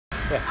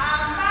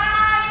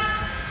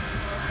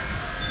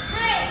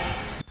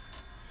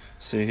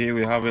So here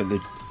we have it, the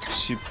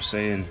Super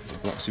Saiyan, the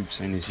Black Super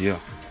Saiyan is here.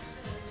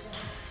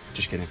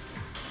 Just kidding.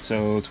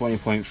 So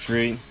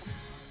 20.3,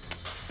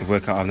 a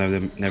workout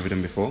I've never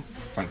done before,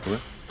 thankfully.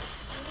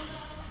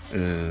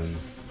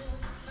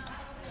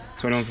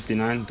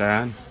 21.59,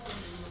 Diane,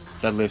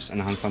 deadlifts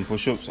and handstand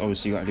push-ups.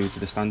 Obviously you got to do it to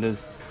the standard,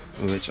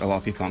 which a lot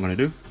of people aren't going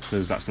to do,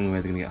 because that's the only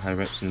way they're going to get high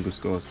reps and good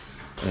scores.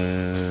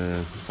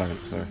 Sorry.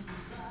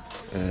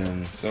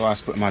 So I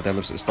split my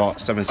deadlifts at the start,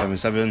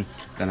 777,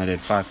 then I did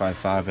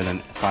 555 and then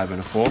 5 and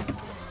a 4.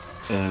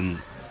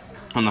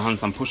 On the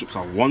handstand push-ups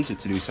I wanted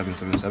to do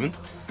 777.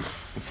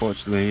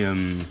 Unfortunately,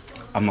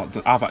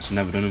 I've actually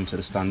never done them to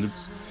the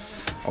standards.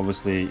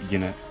 Obviously, you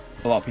know,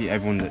 a lot of people,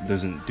 everyone that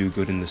doesn't do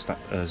good in the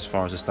as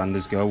far as the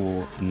standards go,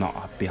 will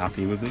not be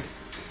happy with them.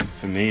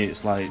 For me,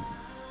 it's like,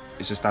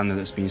 it's a standard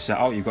that's been set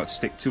out, you've got to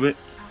stick to it.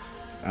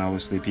 And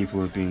obviously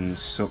people have been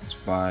sucked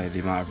by the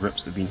amount of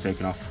reps that have been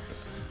taken off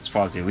as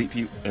far as the elite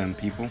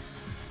people.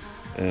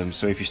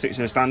 So if you stick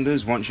to the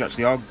standards, once you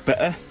actually are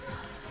better,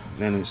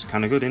 then it's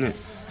kind of good, isn't it?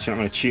 So you're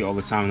not going to cheat all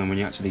the time, and then when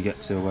you actually get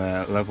to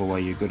a level where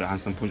you're good at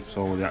handstand push-ups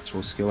or with the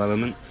actual skill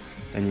element,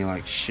 then you're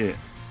like, shit,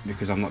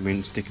 because I've not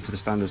been sticking to the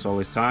standards all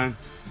this time,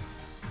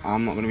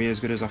 I'm not going to be as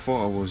good as I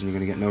thought I was, and you're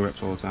going to get no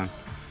reps all the time,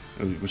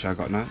 which I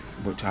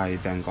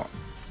then got.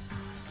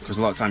 Because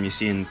a lot of time you're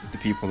seeing the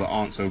people that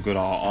aren't so good or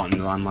aren't in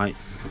the limelight,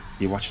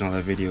 you're watching all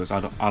their videos.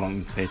 I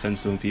don't pay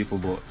attention to them people,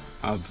 but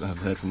I've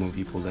heard from other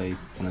people they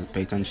want to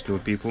pay attention to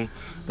other people,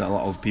 that a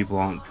lot of people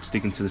aren't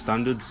sticking to the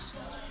standards.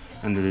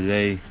 End of the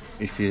day,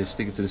 if you're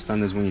sticking to the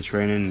standards when you're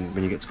training,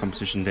 when you get to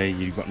competition day,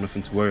 you've got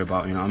nothing to worry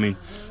about, you know what I mean?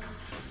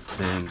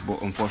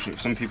 But unfortunately,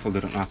 for some people, they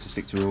don't know how to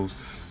stick to rules.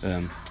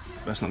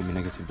 That's not going to be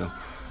negative though.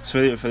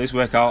 So for this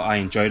workout, I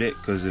enjoyed it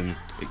because it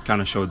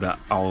kind of showed that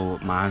all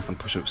my handstand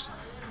push-ups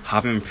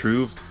have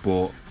improved,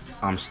 but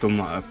I'm still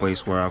not at a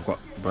place where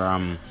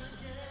I'm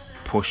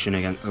pushing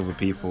against other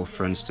people.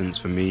 For instance,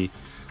 for me,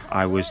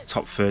 I was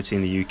top 30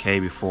 in the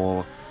UK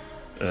before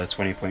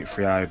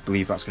 20.3. I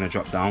believe that's going to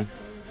drop down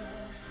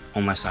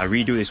unless I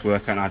redo this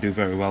workout, and I do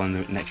very well in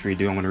the next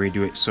redo. I'm going to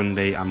redo it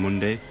Sunday and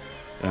Monday.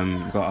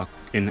 I've got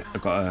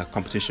a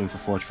competition for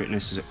Forge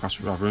Fitness at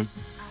CrossFit Rotherham,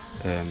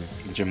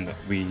 the gym that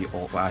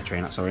I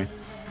train at. Sorry,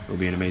 it'll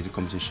be an amazing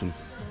competition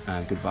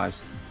and good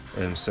vibes.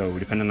 So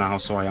depending on how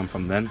sore I am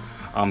from then,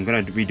 I'm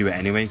gonna redo it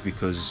anyway,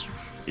 because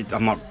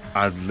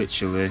I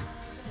literally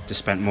just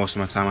spent most of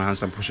my time on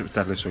handstand push-ups.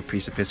 Deadlifts were a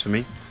piece of piss for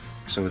me.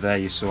 So there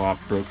you saw I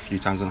broke a few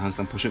times on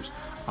handstand push-ups.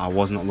 I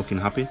was not looking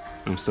happy.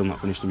 I'm still not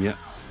finished them yet.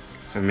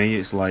 For me,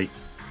 it's like,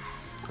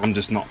 I'm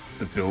just not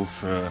the build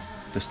for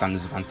the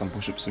standards of handstand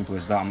push-ups. Simple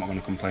as that. I'm not going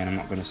to complain. I'm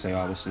not going to say,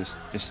 oh,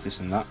 this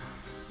and that.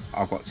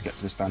 I've got to get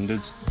to the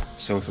standards.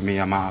 So for me,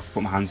 I might have to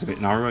put my hands a bit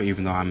narrower,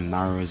 even though I'm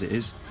narrow as it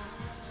is.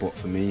 But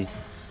for me,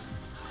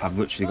 I've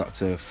literally got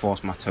to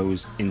force my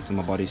toes into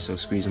my body, so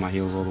squeezing my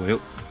heels all the way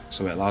up,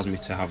 so it allows me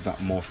to have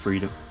that more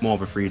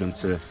of a freedom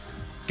to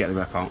get the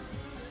rep out,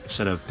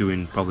 instead of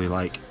doing probably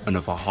like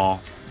another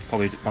half.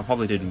 I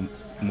probably did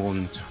more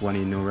than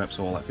 20 no reps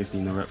or like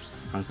 15 no reps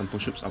handstand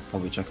push-ups. I'll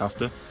probably check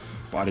after,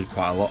 but I did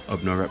quite a lot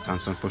of no rep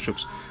handstand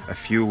push-ups. A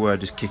few were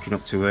just kicking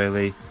up too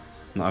early,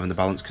 not having the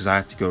balance, because I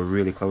had to go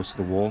really close to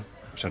the wall,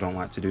 which I don't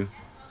like to do.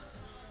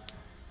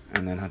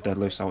 And then had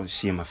deadlifts. I was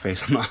seeing my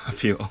face, I'm not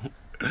happy at all.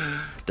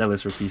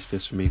 Deadlifts were a piece of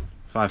piss for me.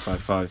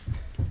 555,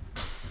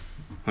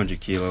 100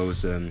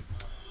 kilos,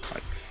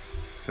 like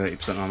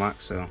 30% of my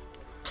max. So,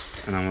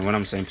 and when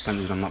I'm saying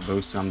percentage, I'm not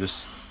boasting. I'm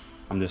just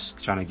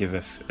trying to give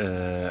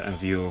a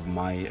view of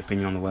my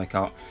opinion on the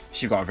workout.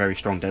 If you've got a very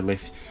strong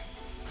deadlift,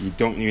 you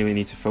don't really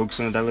need to focus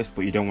on the deadlift,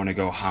 but you don't want to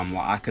go ham.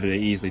 Like, I could have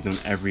easily done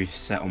every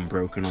set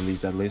unbroken on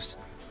these deadlifts.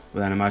 But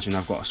then imagine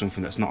I've got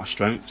something that's not a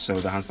strength, so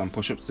the handstand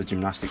push-ups, the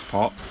gymnastic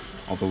part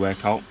of the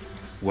workout,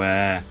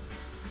 where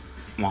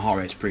my heart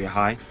rate's pretty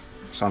high.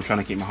 So I'm trying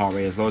to keep my heart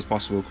rate as low as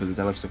possible, because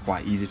the deadlifts are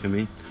quite easy for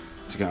me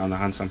to get on the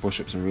handstand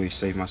push-ups and really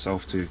save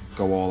myself to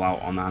go all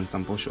out on the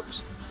handstand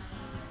push-ups.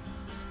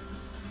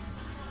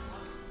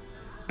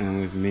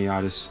 And with me,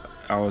 I just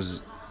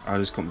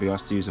couldn't be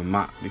asked to use a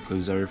mat,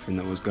 because everything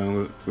that was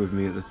going with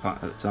me at the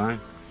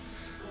time,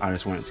 I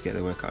just wanted to get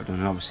the workout done.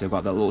 And obviously I've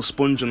got that little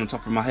sponge on the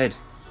top of my head,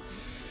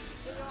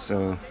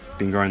 so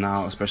been growing that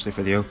out, especially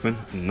for the open.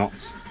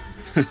 Not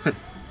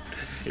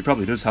it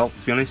probably does help,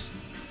 to be honest.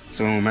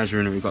 So when we're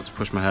measuring it, we've got to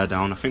push my hair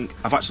down. I think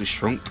I've actually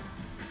shrunk.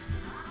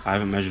 I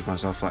haven't measured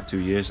myself for like 2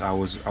 years. I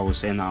was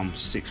saying that I'm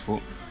 6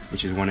 foot,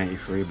 which is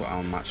 183, but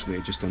I'm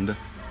actually just under.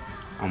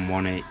 I'm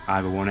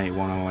either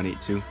 181 or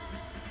 182,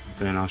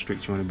 depending on how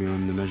strict you want to be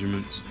on the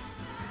measurements.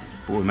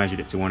 But we measured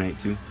it to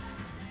 182.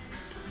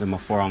 Then my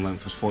forearm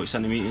length was 40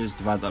 centimeters.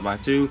 Divide that by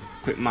 2.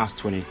 Quick mass,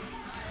 20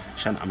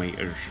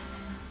 centimeters.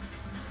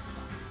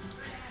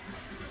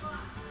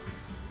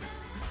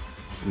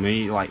 For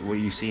me, like what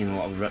you see in a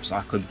lot of reps,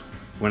 I could,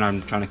 when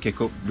I'm trying to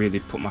kick up, really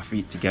put my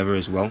feet together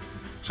as well.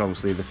 So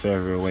obviously the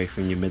further away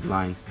from your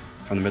midline,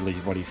 from the middle of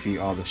your body feet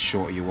are, the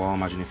shorter you are.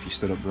 Imagine if you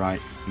stood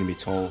upright, you're gonna be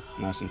tall,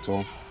 nice and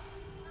tall,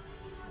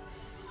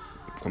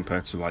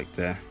 compared to like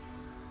there.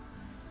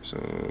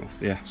 So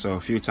yeah, so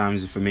a few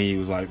times for me it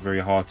was like very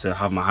hard to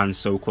have my hands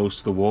so close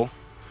to the wall.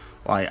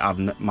 Like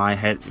my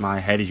head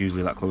is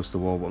usually that close to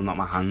the wall, but not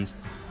my hands.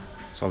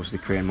 So obviously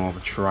creating more of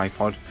a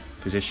tripod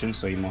position,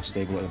 so you're more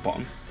stable at the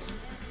bottom.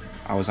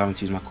 I was having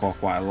to use my core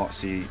quite a lot.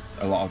 See,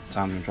 a lot of the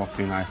time when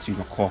dropping, I had to use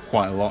my core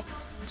quite a lot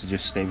to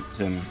just stay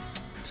to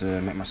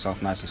make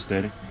myself nice and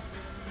sturdy.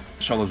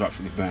 Shoulders are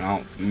actually burnt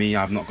out. For me,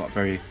 I've not got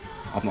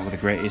the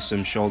greatest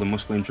shoulder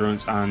muscle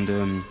endurance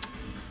and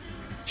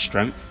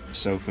strength.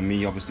 So for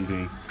me, obviously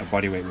doing a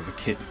bodyweight with a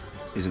kit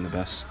isn't the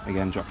best.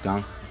 Again, drop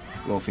down,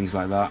 little things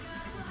like that.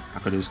 I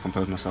could have just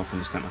composed myself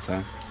and just take my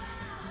time.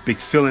 Big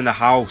Phil in the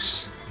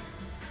house.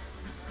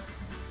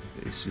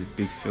 This is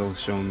Big Phil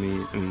showing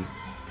me and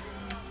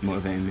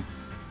motivating me.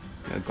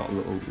 Yeah, got a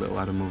little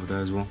Adam over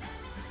there as well,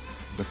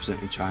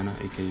 representing China,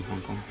 aka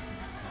Hong Kong.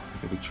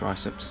 The big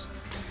triceps.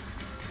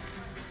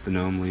 The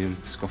gnome Liam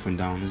scoffing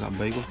down. Is that a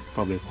bagel?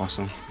 Probably a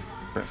croissant.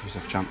 Breakfast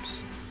of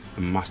champs.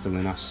 And Master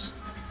Linas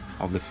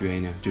of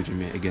Lithuania judging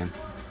me again.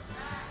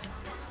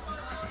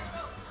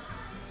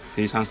 For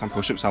these handstand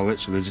push-ups, I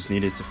literally just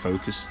needed to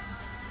focus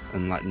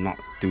and like not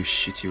do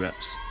shitty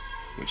reps,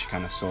 which you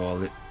kind of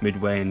saw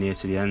midway and near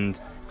to the end.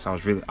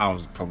 Because I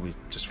was probably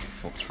just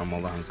fucked from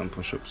all the handstand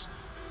push-ups.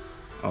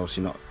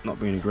 Obviously not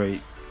being a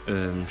great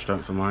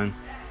strength of mine.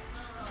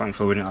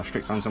 Thankfully we didn't have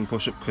strict handstand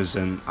push-up, because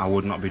I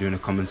would not be doing a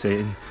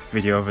commentating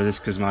video over this,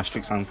 because my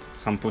strict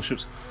handstand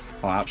push-ups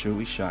are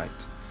absolutely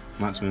shite.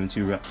 Maximum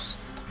 2 reps,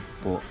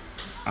 but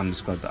I'm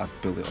just glad that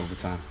I've built it over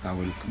time. I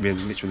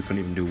literally couldn't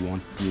even do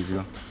one years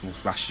ago. Well,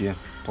 last year,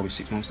 probably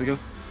 6 months ago.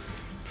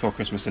 Before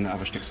Christmas I didn't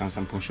have a strict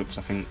handstand push-ups.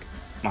 I think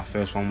my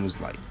first one was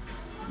like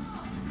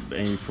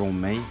April,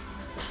 May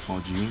or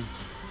June,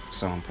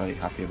 so I'm pretty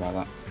happy about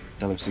that.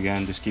 Deadlifts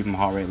again, just keeping my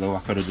heart rate low.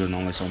 I could have done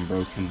all this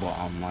unbroken, but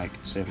I'm like,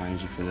 save my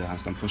energy for the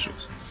handstand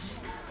push-ups.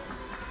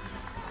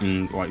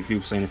 And like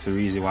people saying if they're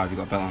easy, why have you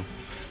got a belt on?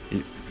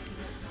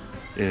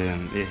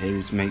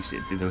 It makes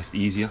the lift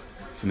easier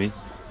for me.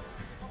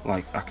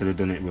 Like I could have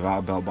done it without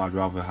a belt, but I'd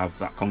rather have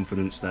that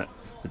confidence that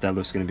the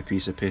deadlift's going to be a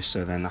piece of piss,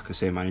 so then I can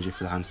save my energy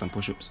for the handstand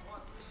push-ups.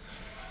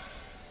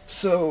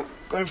 So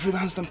going through the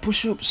handstand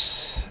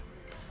push-ups,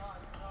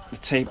 the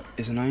tape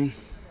is annoying.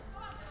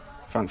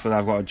 Thankfully,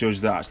 I've got a judge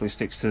that actually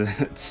sticks to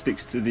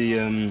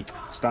the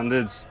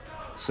standards.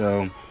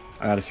 So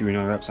I had a few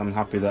reps. I'm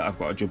happy that I've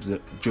got a judge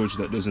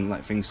that doesn't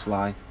let things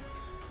slide.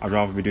 I'd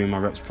rather be doing my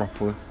reps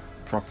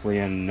properly,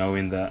 and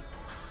knowing that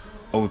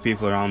other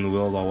people around the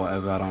world or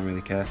whatever, I don't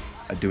really care,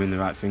 are doing the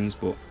right things.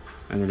 But at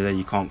the end of the day,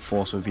 you can't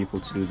force other people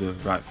to do the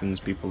right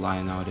things. People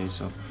lie nowadays,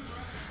 so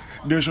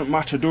it doesn't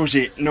matter, does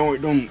it? No,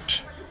 it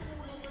don't.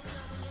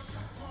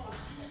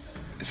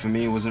 For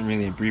me, it wasn't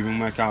really a breathing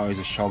workout. It was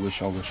just shoulders,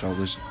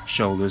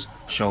 shoulders,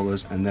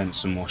 shoulders, and then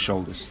some more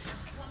shoulders.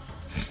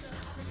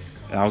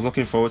 I was not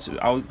looking forward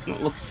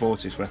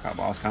to this workout,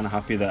 but I was kind of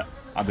happy that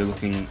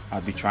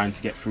I'd be trying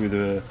to get through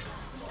the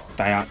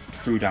down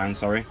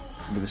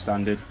with the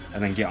standard,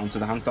 and then get onto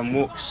the handstand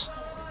walks.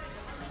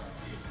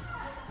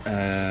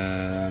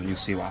 You'll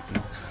see what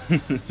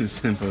happened. As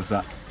simple as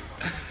that.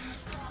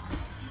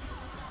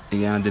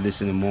 Again, I did this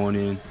in the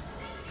morning.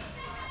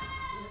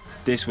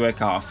 This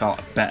workout I felt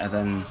better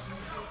than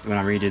when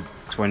I redid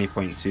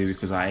 20.2,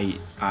 because I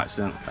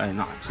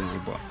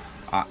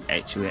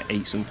actually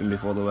ate something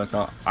before the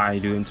workout. I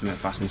do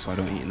intermittent fasting, so I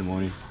don't eat in the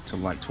morning till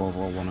like 12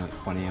 or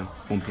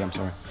 1 p.m.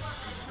 sorry.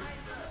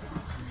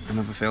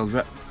 Another failed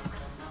rep.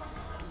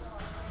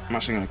 I'm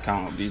actually going to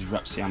count up these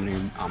reps, see how many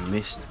I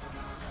missed,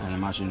 and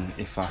imagine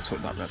if I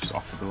took that reps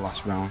off of the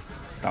last round,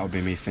 that would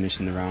be me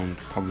finishing the round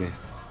probably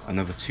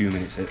another 2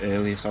 minutes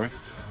earlier. Sorry,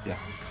 yeah.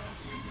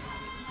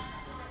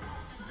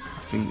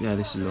 I think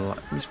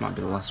this might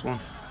be the last one,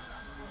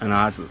 and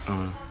I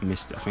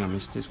missed it. I think I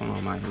missed this one, or I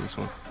might hit this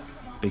one.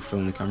 Big Phil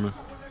in the camera.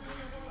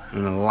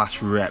 And the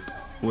last rep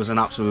was an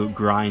absolute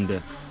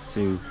grinder.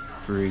 2,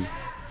 3,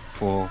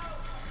 4,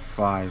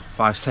 5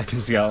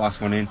 seconds to get the last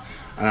one in,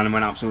 and then I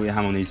went absolutely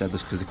ham on these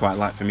deadlifts because they're quite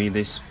light for me.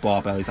 This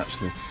barbell is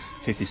actually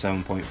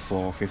 57.4,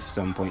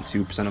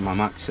 57.2% of my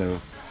max,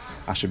 so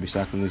I should be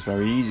cycling this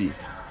very easy.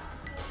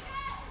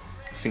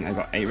 I think I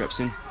got 8 reps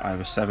in,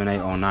 either 7,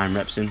 8 or 9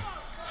 reps in.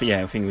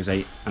 I think it was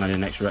 8, and I did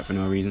an extra rep for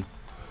no reason.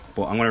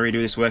 But I'm going to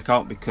redo this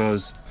workout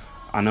because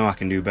I know I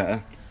can do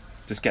better.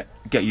 Just get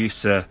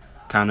used to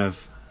kind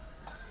of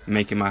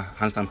making my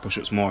handstand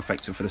push-ups more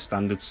effective for the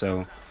standards.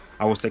 So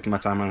I was taking my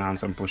time on the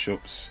handstand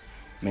push-ups,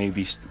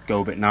 maybe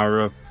go a bit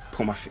narrower,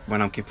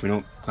 when I'm keeping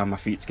up, have my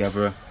feet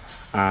together,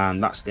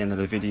 and that's the end of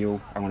the video.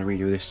 I'm going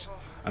to redo this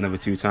another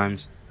 2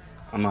 times.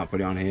 I might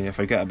put it on here. If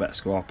I get a better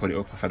score, I'll put it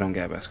up. If I don't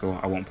get a better score,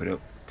 I won't put it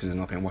up, because there's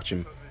no point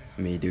watching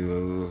me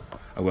do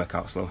a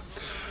workout slow.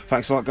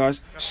 Thanks a lot,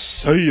 guys.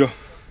 See ya.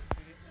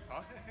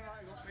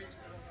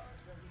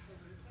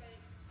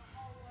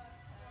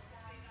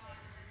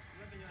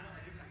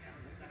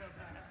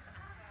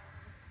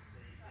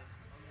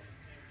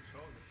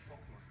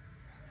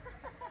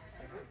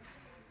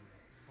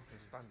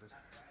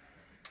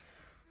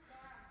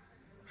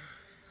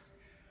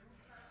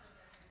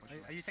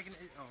 Are you taking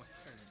it? Oh,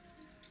 sorry.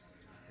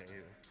 Yeah,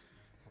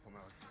 pop them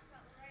out.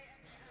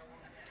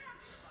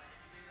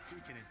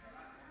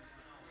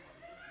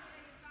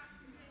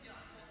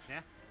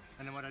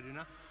 And then what do I do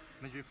now?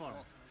 Measure your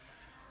forearm.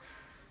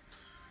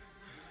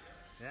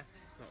 Yeah?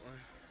 That way.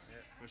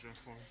 Yeah. Measure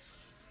your forearm.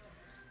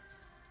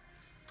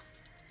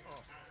 Oh.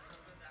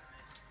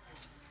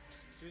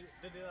 Do the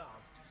other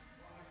arm.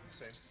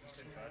 Same size.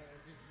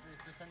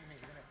 It's the same thing,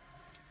 isn't it?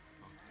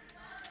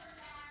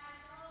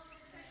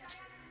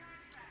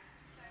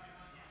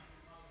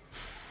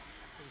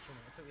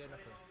 I took the head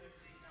knuckle.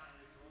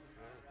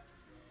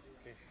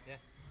 Okay. Yeah.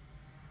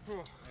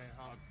 And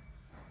hard.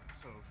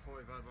 So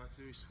 40 divided by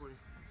 2 is 20.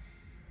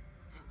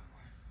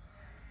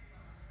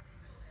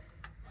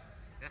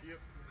 Yeah? Yep.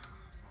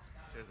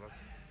 Cheers, lads.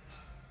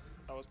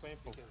 That was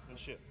painful and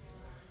shit.